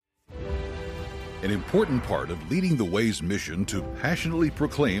An important part of Leading the Way's mission to passionately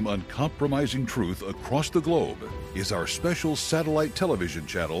proclaim uncompromising truth across the globe is our special satellite television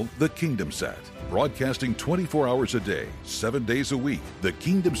channel, the KingdomSat. Broadcasting 24 hours a day, 7 days a week, the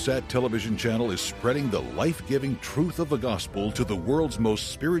KingdomSat television channel is spreading the life-giving truth of the gospel to the world's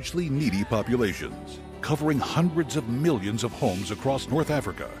most spiritually needy populations, covering hundreds of millions of homes across North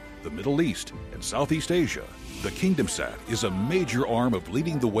Africa, the Middle East, and Southeast Asia. The KingdomSat is a major arm of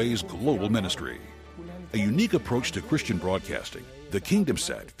Leading the Way's global ministry. A unique approach to Christian broadcasting, the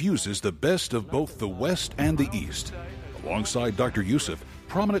KingdomSat fuses the best of both the West and the East. Alongside Dr. Youssef,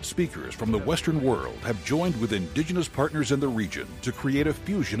 prominent speakers from the Western world have joined with indigenous partners in the region to create a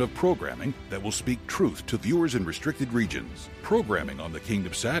fusion of programming that will speak truth to viewers in restricted regions. Programming on the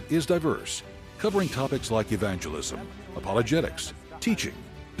KingdomSat is diverse, covering topics like evangelism, apologetics, teaching,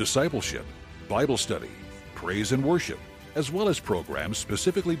 discipleship, Bible study, praise and worship, as well as programs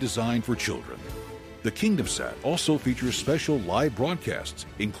specifically designed for children. The KingdomSat also features special live broadcasts,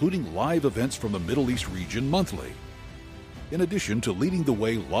 including live events from the Middle East region monthly. In addition to Leading the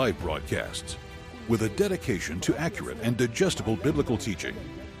Way live broadcasts, with a dedication to accurate and digestible biblical teaching,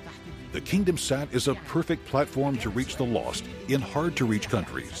 the KingdomSat is a perfect platform to reach the lost in hard-to-reach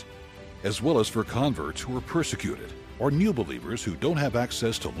countries, as well as for converts who are persecuted or new believers who don't have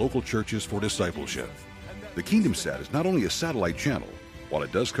access to local churches for discipleship. The KingdomSat is not only a satellite channel. While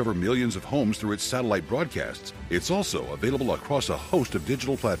it does cover millions of homes through its satellite broadcasts, it's also available across a host of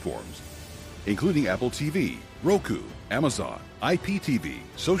digital platforms, including Apple TV, Roku, Amazon, IPTV,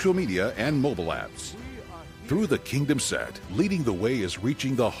 social media, and mobile apps. Through the KingdomSat, Leading the Way is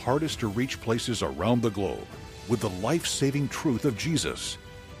reaching the hardest-to-reach places around the globe with the life-saving truth of Jesus.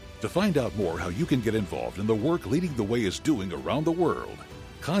 To find out more how you can get involved in the work Leading the Way is doing around the world,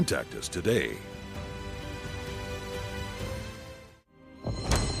 contact us today.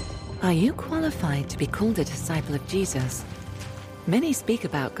 Are you qualified to be called a disciple of Jesus? Many speak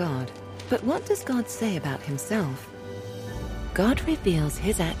about God, but what does God say about himself? God reveals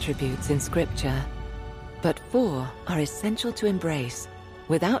his attributes in Scripture, but 4 are essential to embrace.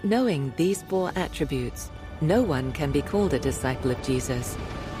 Without knowing these 4 attributes, no one can be called a disciple of Jesus.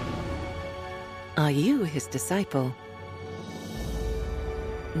 Are you his disciple?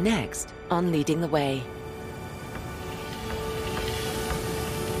 Next on Leading the Way.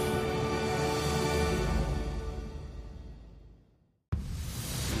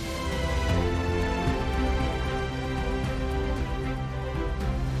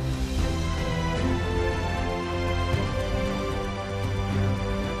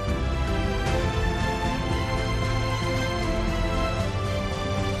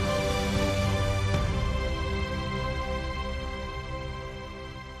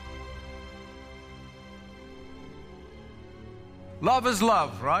 Love is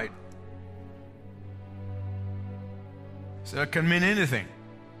love, right? So it can mean anything.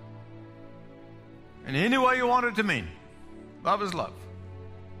 In any way you want it to mean. Love is love.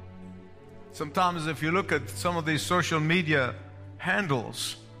 Sometimes if you look at some of these social media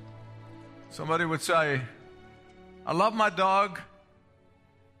handles, somebody would say, I love my dog,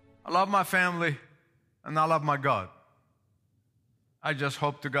 I love my family, and I love my God. I just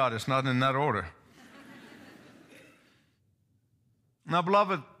hope to God it's not in that order. Now,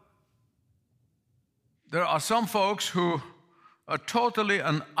 beloved, there are some folks who are totally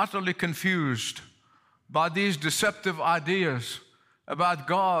and utterly confused by these deceptive ideas about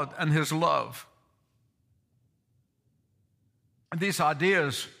God and his love. And these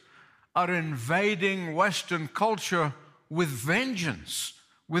ideas are invading Western culture with vengeance,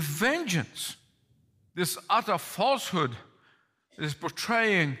 with vengeance. This utter falsehood is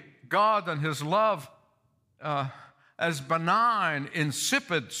portraying God and his love as benign,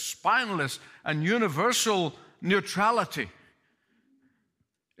 insipid, spineless, and universal neutrality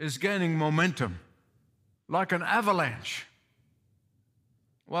is gaining momentum like an avalanche.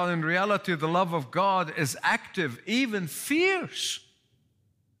 While in reality, the love of God is active, even fierce.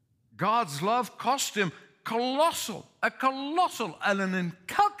 God's love cost him a colossal and an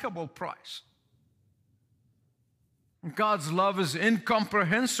incalculable price. God's love is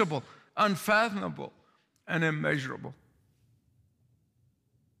incomprehensible, unfathomable, and immeasurable.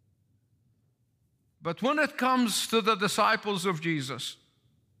 But when it comes to the disciples of Jesus,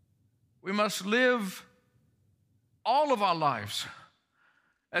 we must live all of our lives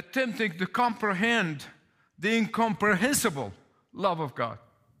attempting to comprehend the incomprehensible love of God.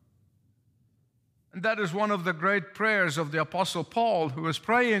 And that is one of the great prayers of the Apostle Paul, who was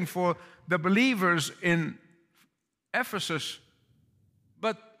praying for the believers in Ephesus,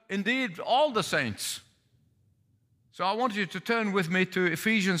 but indeed all the saints. So I want you to turn with me to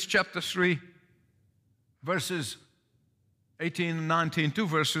Ephesians chapter 3, verses 18 and 19, 2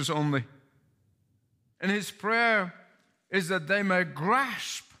 verses only. And his prayer is that they may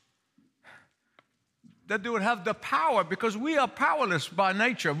grasp, that they would have the power, because we are powerless by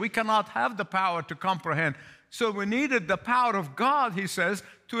nature. We cannot have the power to comprehend. So we needed the power of God, he says,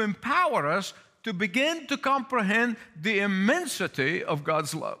 to empower us to begin to comprehend the immensity of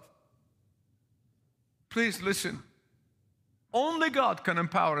God's love. Please listen. Only God can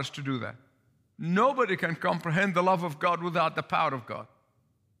empower us to do that. Nobody can comprehend the love of God without the power of God.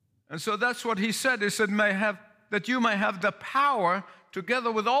 And so that's what he said. He said, that you may have the power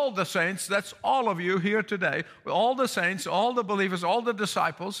together with all the saints, that's all of you here today, with all the saints, all the believers, all the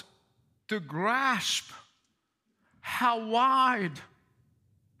disciples, to grasp how wide,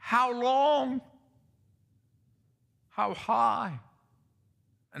 how long, how high,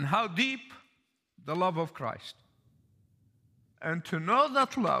 and how deep the love of Christ. And to know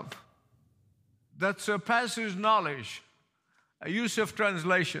that love that surpasses knowledge, a use of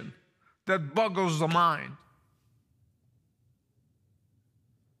translation that boggles the mind,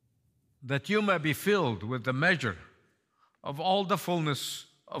 that you may be filled with the measure of all the fullness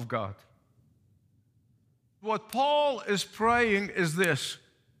of God. What Paul is praying is this: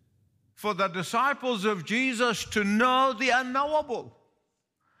 for the disciples of Jesus to know the unknowable,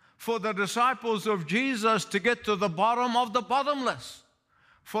 for the disciples of Jesus to get to the bottom of the bottomless,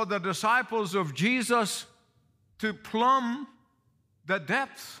 for the disciples of Jesus to plumb the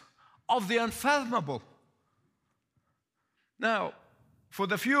depths of the unfathomable. Now, for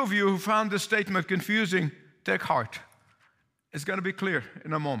the few of you who found this statement confusing, take heart. It's going to be clear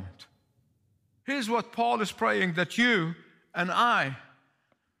in a moment. Here's what Paul is praying: that you and I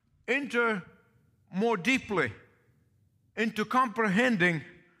enter more deeply into comprehending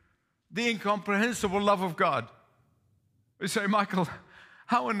the incomprehensible love of God. We say, Michael,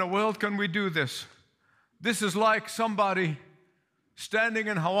 how in the world can we do this? This is like somebody standing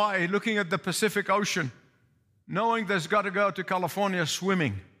in Hawaii looking at the Pacific Ocean, knowing there's got to go to California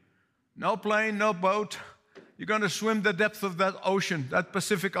swimming. No plane, no boat. You're going to swim the depth of that ocean, that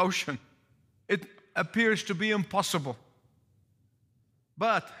Pacific Ocean. It appears to be impossible.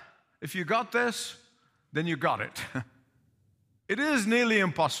 But if you got this, then you got it. It is nearly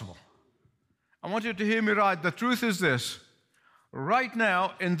impossible. I want you to hear me right. The truth is this: right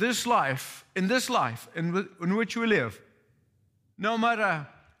now, in this life in which we live, no matter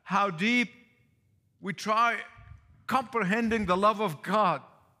how deep we try comprehending the love of God,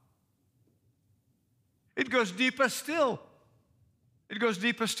 it goes deeper still. It goes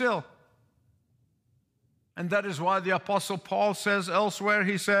deeper still. And that is why the Apostle Paul says elsewhere,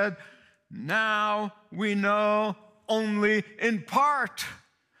 he said, now we know only in part,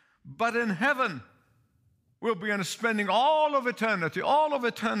 but in heaven we'll be spending all of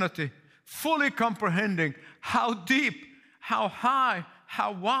eternity fully comprehending how deep, how high,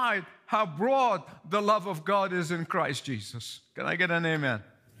 how wide, how broad the love of God is in Christ Jesus. Can I get an amen?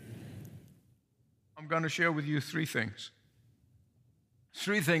 I'm going to share with you three things.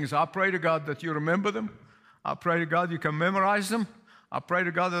 Three things. I pray to God that you remember them. I pray to God you can memorize them. I pray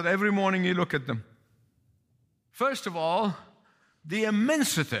to God that every morning you look at them. First of all, the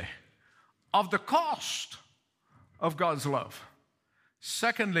immensity of the cost of God's love.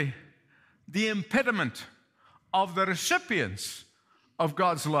 Secondly, the impediment of the recipients of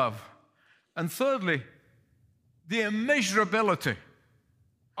God's love. And thirdly, the immeasurability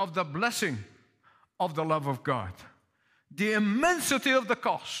of the blessing of the love of God. The immensity of the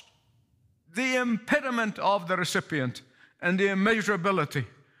cost, the impediment of the recipient, and the immeasurability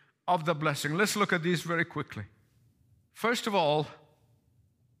of the blessing. Let's look at these very quickly. First of all,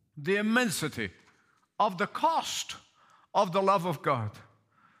 the immensity of the cost of the love of God.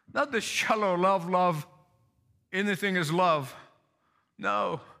 Not the shallow love, anything is love.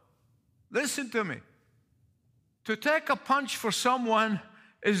 No. Listen to me. To take a punch for someone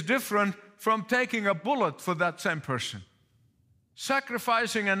is different from taking a bullet for that same person.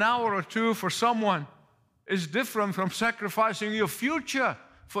 Sacrificing an hour or two for someone is different from sacrificing your future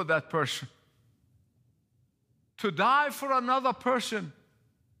for that person. To die for another person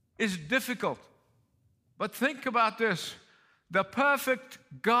is difficult. But think about this. The perfect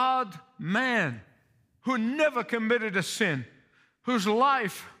God-man who never committed a sin, whose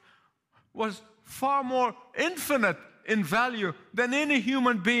life was far more infinite in value than any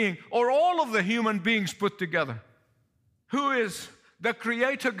human being or all of the human beings put together, who is the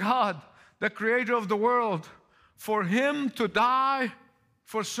Creator God, the Creator of the world, for Him to die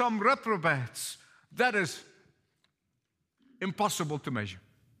for some reprobates, that is impossible to measure.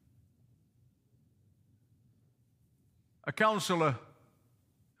 A counselor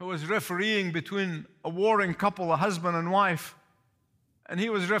who was refereeing between a warring couple, a husband and wife. And he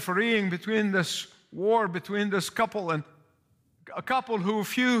was refereeing between this war between this couple and a couple who a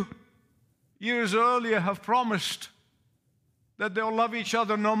few years earlier have promised that they'll love each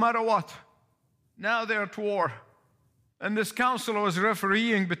other no matter what. Now they're at war. And this counselor was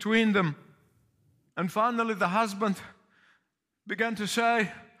refereeing between them. And finally the husband began to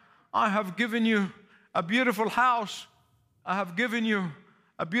say, I have given you a beautiful house. I have given you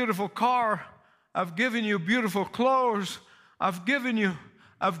a beautiful car. I've given you beautiful clothes. I've given you.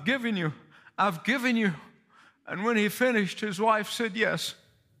 And when he finished, his wife said, yes,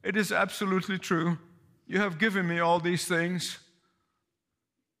 it is absolutely true. You have given me all these things,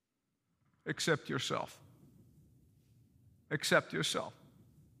 except yourself. Except yourself.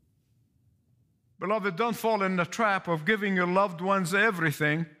 Beloved, don't fall in the trap of giving your loved ones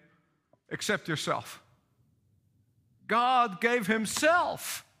everything except yourself. God gave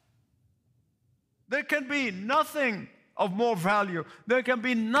himself. There can be nothing of more value. There can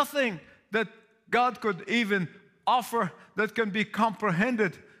be nothing that God could even offer that can be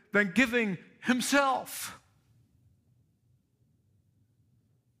comprehended than giving himself.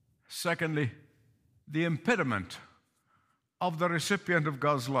 Secondly, the impediment of the recipient of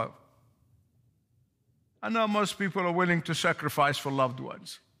God's love. I know most people are willing to sacrifice for loved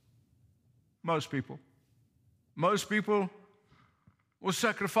ones. Most people. Most people will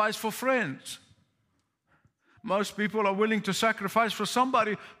sacrifice for friends. Most people are willing to sacrifice for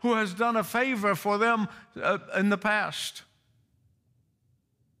somebody who has done a favor for them in the past.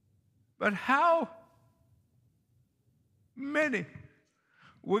 But how many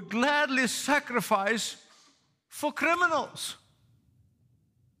would gladly sacrifice for criminals?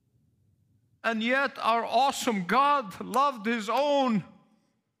 And yet our awesome God loved his own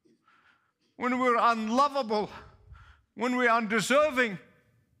when we were unlovable, when we were undeserving,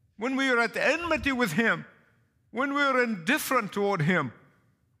 when we were at enmity with him, when we were indifferent toward him,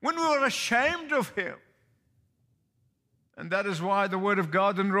 when we were ashamed of him. And that is why the Word of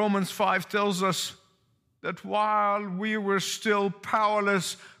God in Romans 5 tells us that while we were still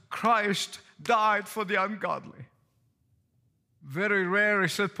powerless, Christ died for the ungodly. Very rare,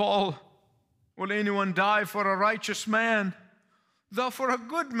 said Paul, will anyone die for a righteous man, though for a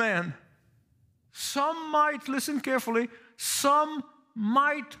good man. Some might, listen carefully, some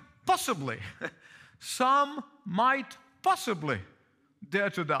might possibly dare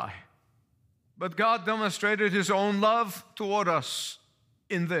to die. But God demonstrated his own love toward us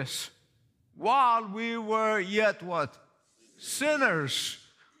in this. While we were yet what? Sinners,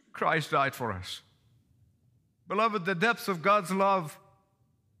 Christ died for us. Beloved, the depth of God's love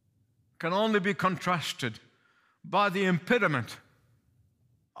can only be contrasted by the impediment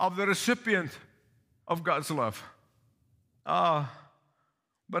of the recipient of God's love.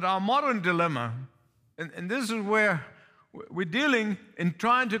 But our modern dilemma, and this is where we're dealing in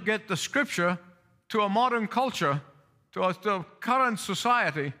trying to get the Scripture to a modern culture, to a current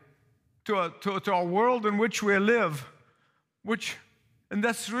society, to our world in which we live, and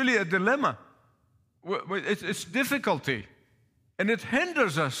that's really a dilemma. It's difficulty, and it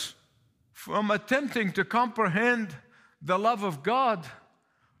hinders us from attempting to comprehend the love of God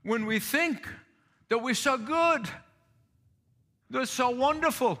when we think that we're so good, that we're so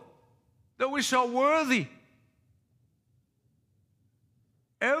wonderful, that we're so worthy.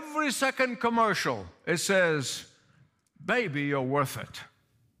 Every second commercial, it says, baby, you're worth it.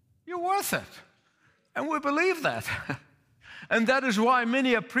 You're worth it. And we believe that. And that is why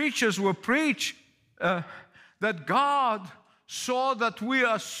many preachers will preach that God saw that we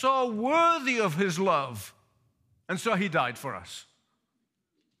are so worthy of his love, and so he died for us.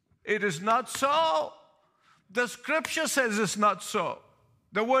 It is not so. The Scripture says it's not so.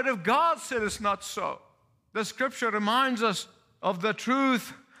 The Word of God says it's not so. The Scripture reminds us of the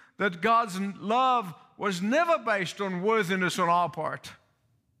truth that God's love was never based on worthiness on our part.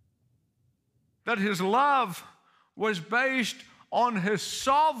 That his love was based on his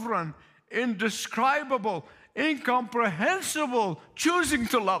sovereign, indescribable, incomprehensible choosing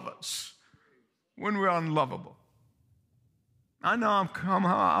to love us when we're unlovable. I know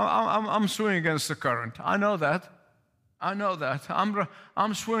I'm swimming against the current. I know that.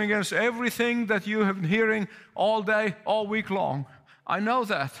 I'm swimming against everything that you have been hearing all day, all week long. I know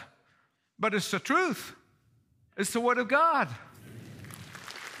that. But it's the truth. It's the Word of God.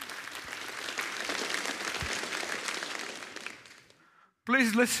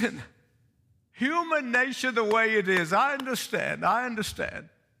 Please listen. Human nature the way it is, I understand.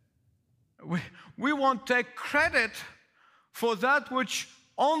 We won't take credit for that which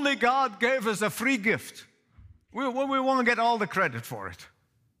only God gave as a free gift. We want to get all the credit for it.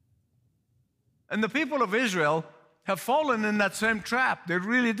 And the people of Israel have fallen in that same trap. They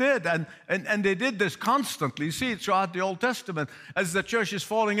really did. And they did this constantly. You see it throughout the Old Testament as the church is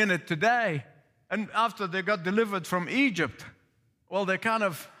falling in it today. And after they got delivered from Egypt, well, they kind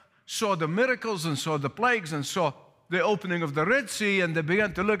of saw the miracles and saw the plagues and saw the opening of the Red Sea, and they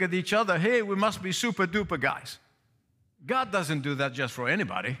began to look at each other. Hey, we must be super duper guys. God doesn't do that just for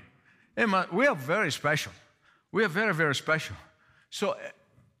anybody. We are very special. We are very, very special. So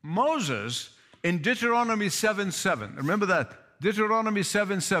Moses, in Deuteronomy 7:7, remember that? Deuteronomy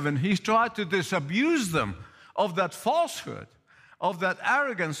 7:7, he tried to disabuse them of that falsehood, of that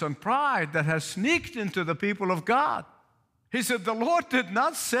arrogance and pride that has sneaked into the people of God. He said, the Lord did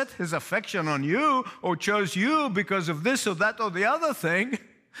not set his affection on you or chose you because of this or that or the other thing,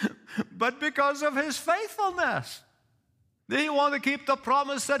 but because of his faithfulness. Did he want to keep the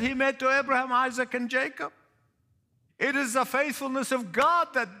promise that he made to Abraham, Isaac, and Jacob? It is the faithfulness of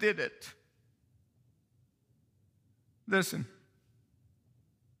God that did it. Listen,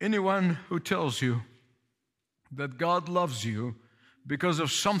 anyone who tells you that God loves you because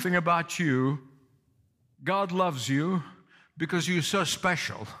of something about you, God loves you because you're so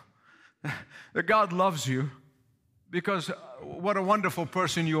special, that God loves you because what a wonderful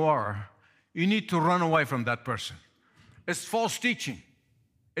person you are, you need to run away from that person. It's false teaching.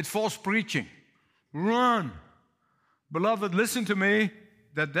 It's false preaching. Run. Beloved, listen to me.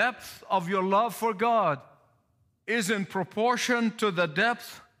 The depth of your love for God is in proportion to the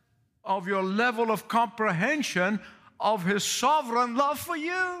depth of your level of comprehension of his sovereign love for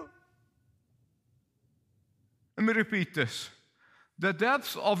you. Let me repeat this. The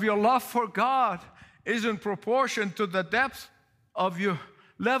depth of your love for God is in proportion to the depth of your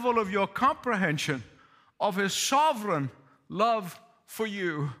level of your comprehension of his sovereign love for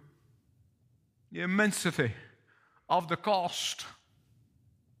you. The immensity of the cost,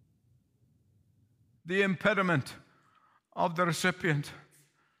 the impediment of the recipient,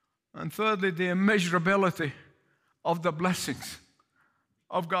 and thirdly, the immeasurability of the blessings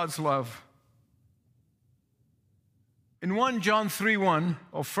of God's love. In 1 John 3:1,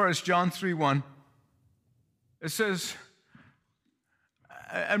 or 1 John 3:1, it says,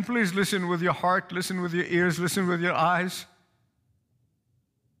 and please listen with your heart, listen with your ears, listen with your eyes.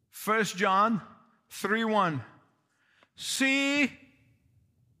 1 John 3:1, see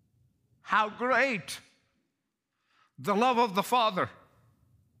how great the love of the Father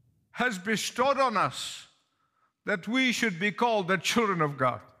has bestowed on us that we should be called the children of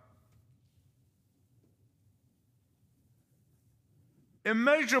God.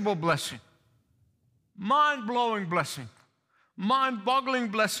 Immeasurable blessing, mind-blowing blessing, mind-boggling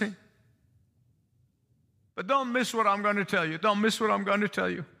blessing. But don't miss what I'm going to tell you. Don't miss what I'm going to tell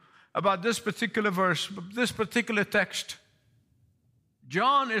you about this particular verse, this particular text.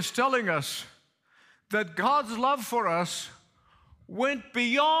 John is telling us that God's love for us went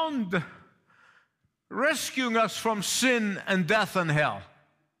beyond rescuing us from sin and death and hell.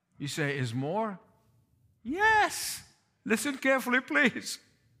 You say, is more? Yes. Listen carefully, please.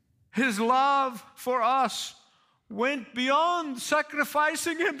 His love for us went beyond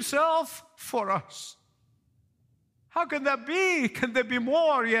sacrificing himself for us. How can that be? Can there be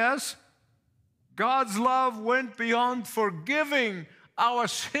more? Yes. God's love went beyond forgiving our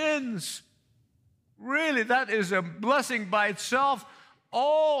sins. Really, that is a blessing by itself.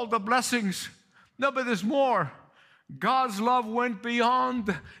 All the blessings. No, but there's more. God's love went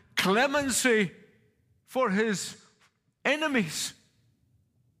beyond clemency for his enemies.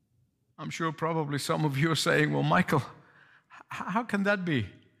 I'm sure probably some of you are saying, well, Michael, how can that be?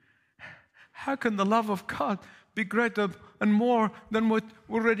 How can the love of God be greater and more than what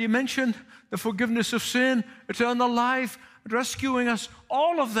we already mentioned? The forgiveness of sin, eternal life, rescuing us,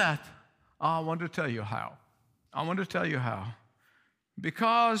 all of that. I want to tell you how. I want to tell you how.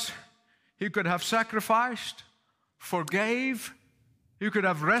 Because he could have sacrificed, forgave, he could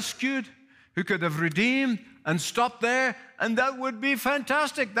have rescued, he could have redeemed, and stopped there, and that would be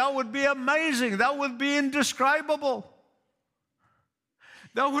fantastic. That would be amazing. That would be indescribable.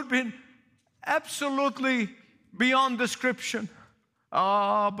 That would be absolutely beyond description.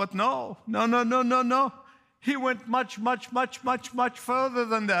 But no. He went much further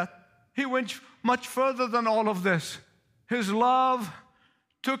than that. He went much further than all of this. His love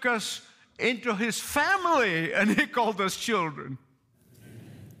took us into his family, and he called us children.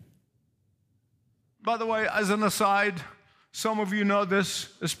 By the way, as an aside, some of you know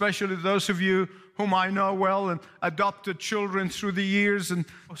this, especially those of you whom I know well and adopted children through the years, and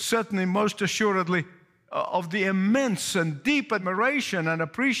certainly most assuredly of the immense and deep admiration and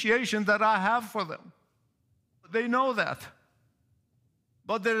appreciation that I have for them. They know that.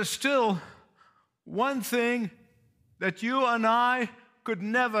 But there is still one thing that you and I could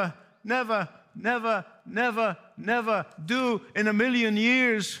never do in a million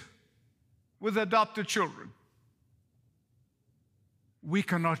years with adopted children. We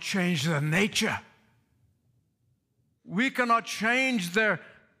cannot change their nature. We cannot change their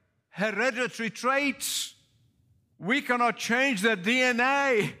hereditary traits. We cannot change their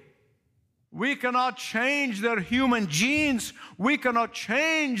DNA. We cannot change their human genes. We cannot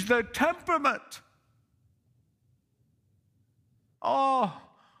change their temperament. Oh,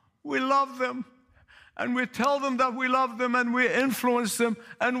 we love them, and we tell them that we love them, and we influence them,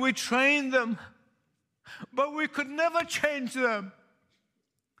 and we train them, but we could never change them.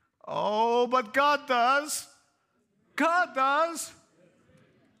 Oh, but God does. God does.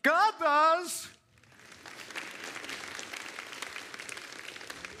 God does.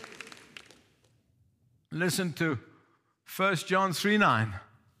 Listen to 1 John 3:9.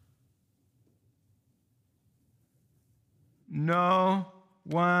 No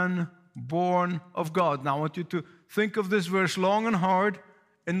one born of God. Now I want you to think of this verse long and hard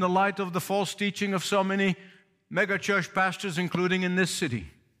in the light of the false teaching of so many megachurch pastors, including in this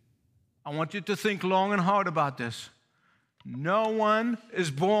city. I want you to think long and hard about this. No one is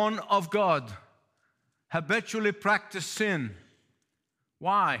born of God. Habitually practice sin.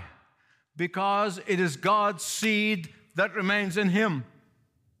 Why? Because it is God's seed that remains in him.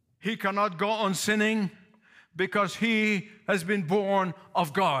 He cannot go on sinning because he has been born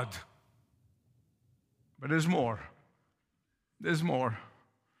of God. But there's more. There's more.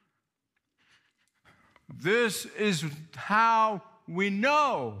 This is how we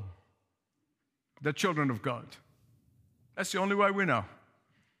know the children of God. That's the only way we know.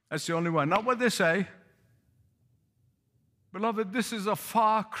 That's the only way. Not what they say. Beloved, this is a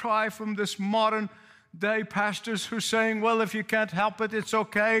far cry from this modern day pastors who are saying, well, if you can't help it, it's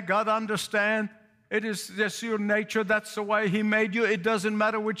okay. God understands. It is just your nature. That's the way he made you. It doesn't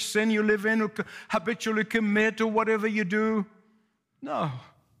matter which sin you live in or habitually commit or whatever you do. No.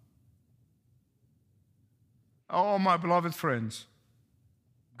 Oh, my beloved friends,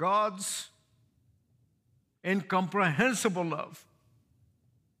 God's incomprehensible love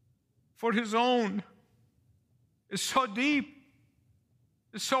for his own is so deep,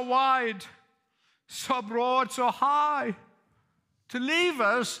 is so wide, so broad, so high, to leave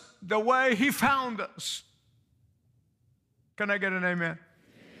us the way he found us. Can I get an amen? Amen.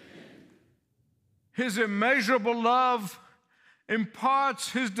 His immeasurable love imparts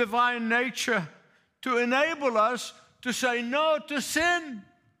his divine nature to enable us to say no to sin,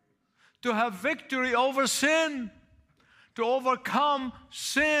 to have victory over sin, to overcome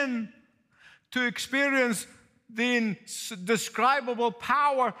sin, to experience the indescribable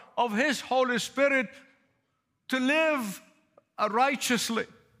power of his Holy Spirit, to live righteously.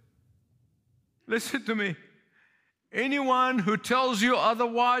 Listen to me. Anyone who tells you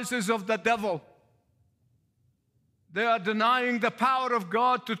otherwise is of the devil. They are denying the power of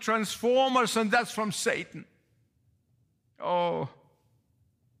God to transform us, and that's from Satan. Oh,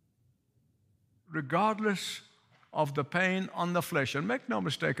 regardless of the pain on the flesh, and make no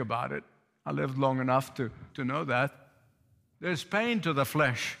mistake about it, I lived long enough to know that. There's pain to the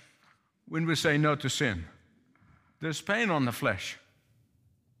flesh when we say no to sin. There's pain on the flesh.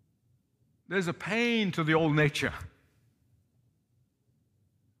 There's a pain to the old nature.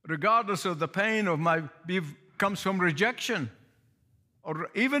 Regardless of the pain of comes from rejection or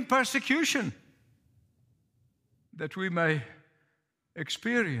even persecution that we may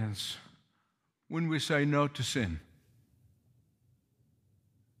experience when we say no to sin.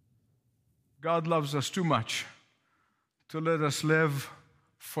 God loves us too much to let us live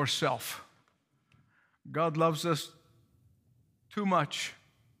for self. God loves us too much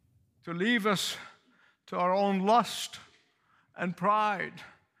to leave us to our own lust and pride,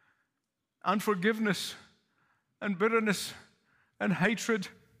 unforgiveness and bitterness and hatred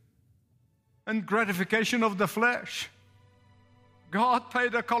and gratification of the flesh. God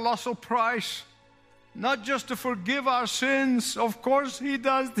paid a colossal price, not just to forgive our sins. Of course he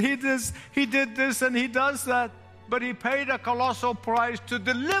does. He did this and he does that. But he paid a colossal price to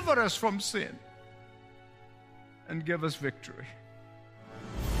deliver us from sin and give us victory.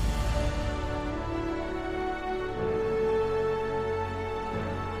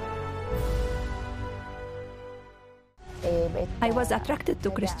 I was attracted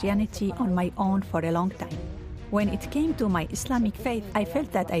to Christianity on my own for a long time. When it came to my Islamic faith, I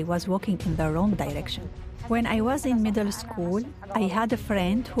felt that I was walking in the wrong direction. When I was in middle school, I had a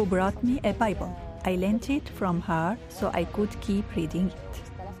friend who brought me a Bible. I lent it from her so I could keep reading it.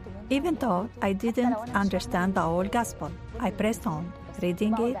 Even though I didn't understand the whole gospel, I pressed on.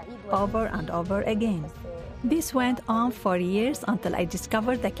 reading it over and over again. This went on for years until I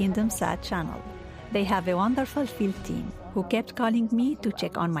discovered the Kingdom Sat channel. They have a wonderful field team who kept calling me to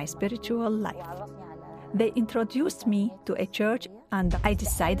check on my spiritual life. They introduced me to a church and I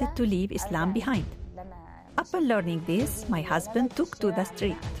decided to leave Islam behind. Upon learning this, my husband took to the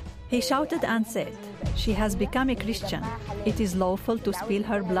street. He shouted and said, "She has become a Christian. It is lawful to spill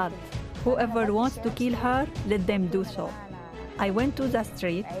her blood. Whoever wants to kill her, let them do so." I went to the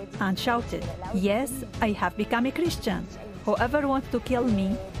street and shouted, "Yes, I have become a Christian. Whoever wants to kill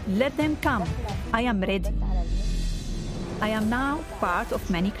me, let them come. I am ready." I am now part of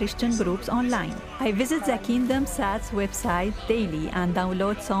many Christian groups online. I visit the Kingdom Sat's website daily and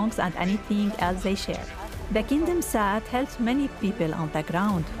download songs and anything else they share. The Kingdom Sat helps many people on the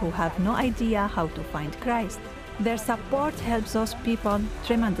ground who have no idea how to find Christ. Their support helps those people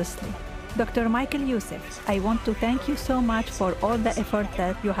tremendously. Dr. Michael Youssef, I want to thank you so much for all the effort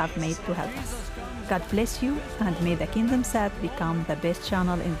that you have made to help us. God bless you, and may the Kingdom Sat become the best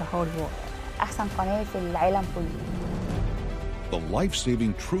channel in the whole world. أحسن قناة في العالم كله. The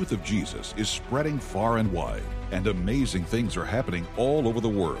life-saving truth of Jesus is spreading far and wide, and amazing things are happening all over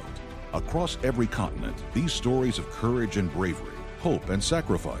the world. Across every continent, these stories of courage and bravery, hope and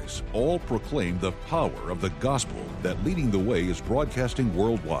sacrifice all proclaim the power of the gospel that Leading the Way is broadcasting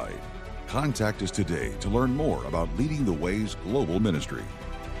worldwide. Contact us today to learn more about Leading the Way's global ministry.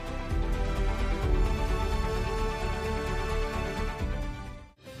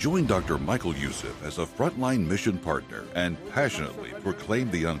 Join Dr. Michael Youssef as a frontline mission partner and passionately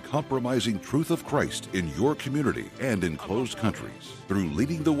proclaim the uncompromising truth of Christ in your community and in closed countries through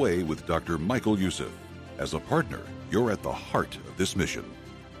Leading the Way with Dr. Michael Youssef. As a partner, you're at the heart of this mission.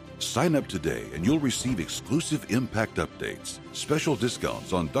 Sign up today and you'll receive exclusive impact updates, special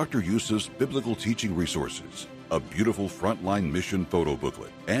discounts on Dr. Youssef's biblical teaching resources, a beautiful frontline mission photo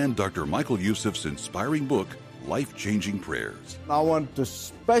booklet, and Dr. Michael Youssef's inspiring book, Life-Changing Prayers. I want to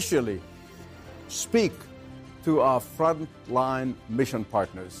specially speak to our frontline mission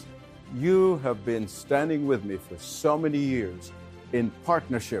partners. You have been standing with me for so many years in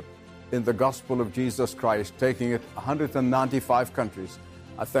partnership in the gospel of Jesus Christ, taking it 195 countries.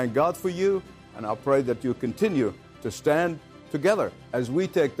 I thank God for you, and I pray that you continue to stand together as we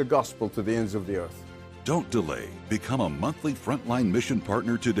take the gospel to the ends of the earth. Don't delay. Become a monthly Frontline Mission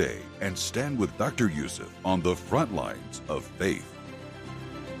Partner today and stand with Dr. Youssef on the front lines of faith.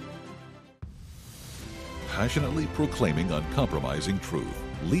 Passionately proclaiming uncompromising truth,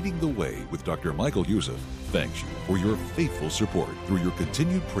 Leading the Way with Dr. Michael Youssef thanks you for your faithful support through your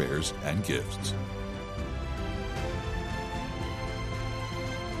continued prayers and gifts.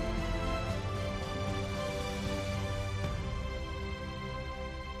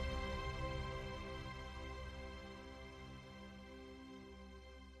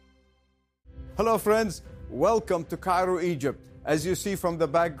 Hello friends, welcome to Cairo, Egypt. As you see from the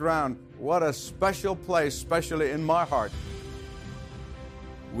background, what a special place, especially in my heart.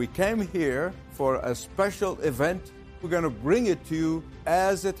 We came here for a special event. We're going to bring it to you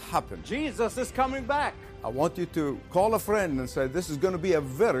as it happened. Jesus is coming back. I want you to call a friend and say, this is going to be a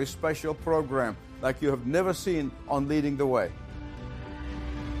very special program like you have never seen on Leading the Way.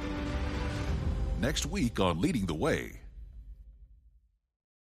 Next week on Leading the Way.